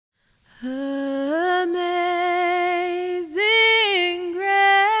Amazing grace,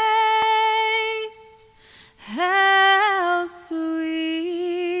 how sweet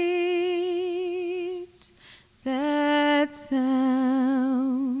that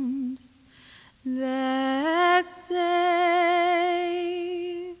sound that saved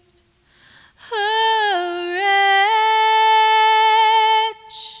a wretch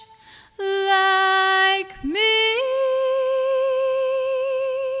like me.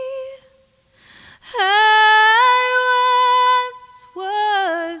 I once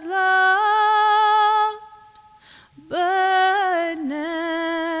was lost, but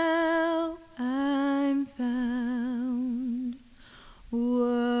now I'm found.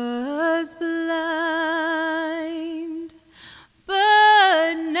 Was blind,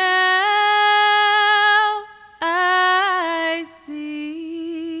 but now I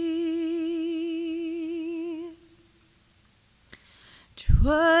see.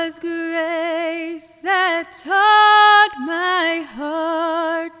 'Twas grace that taught my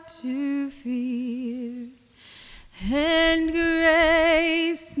heart to fear, and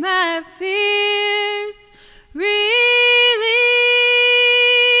grace my fears relieved.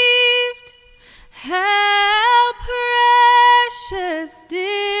 How precious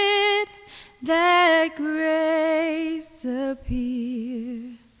did that grace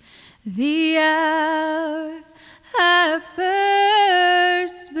appear the hour I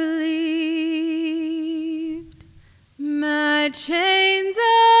first believed. My chains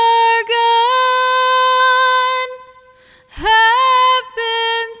are gone, have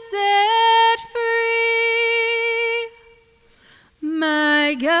been set free.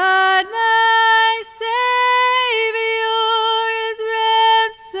 My God, my Savior is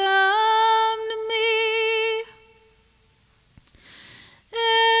ransomed me.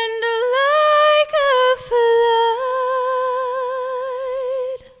 And like a flood,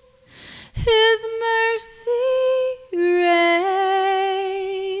 His mercy reigns,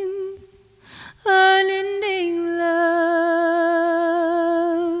 unending love,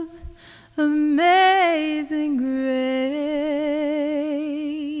 amazing grace.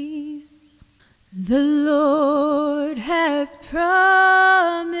 The Lord has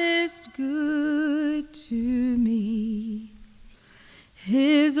promised good to me.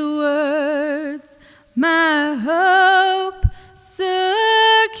 His words my hope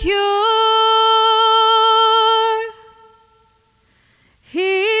secure.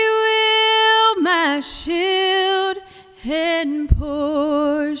 He will my shield and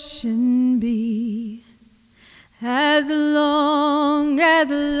portion be, as long as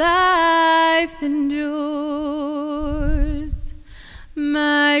life endures.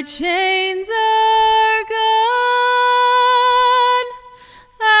 My chains are gone,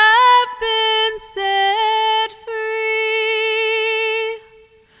 I've been set free.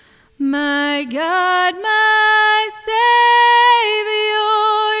 My God, my Savior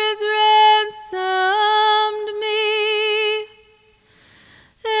is ransomed me.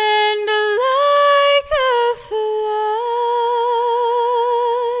 And like a flood,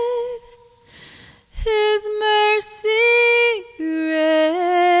 His mercy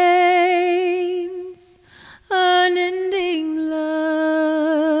reigns, unending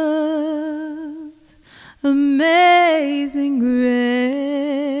love, amazing grace.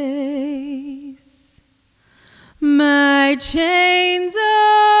 My chains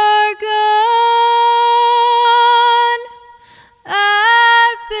are gone,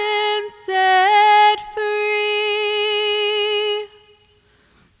 I've been set free.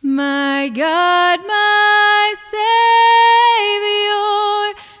 My God, my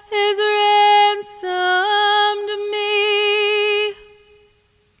Savior is ransomed me.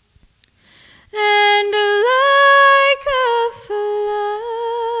 And like a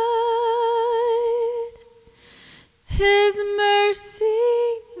flood, His mercy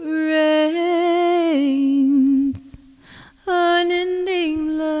reigns,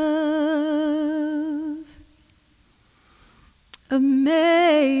 unending love,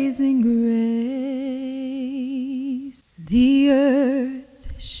 amazing grace. The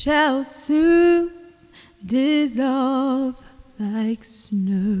earth shall soon dissolve like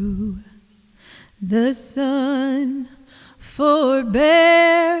snow. The sun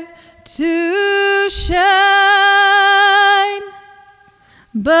forbear to shine,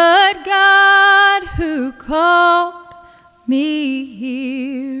 but God who called me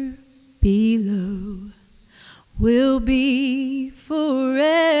here below will be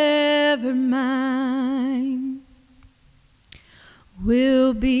forever mine,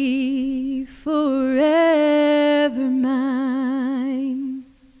 will be forever mine.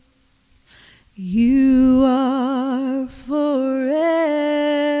 You are forever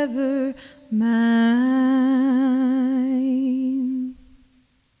mine.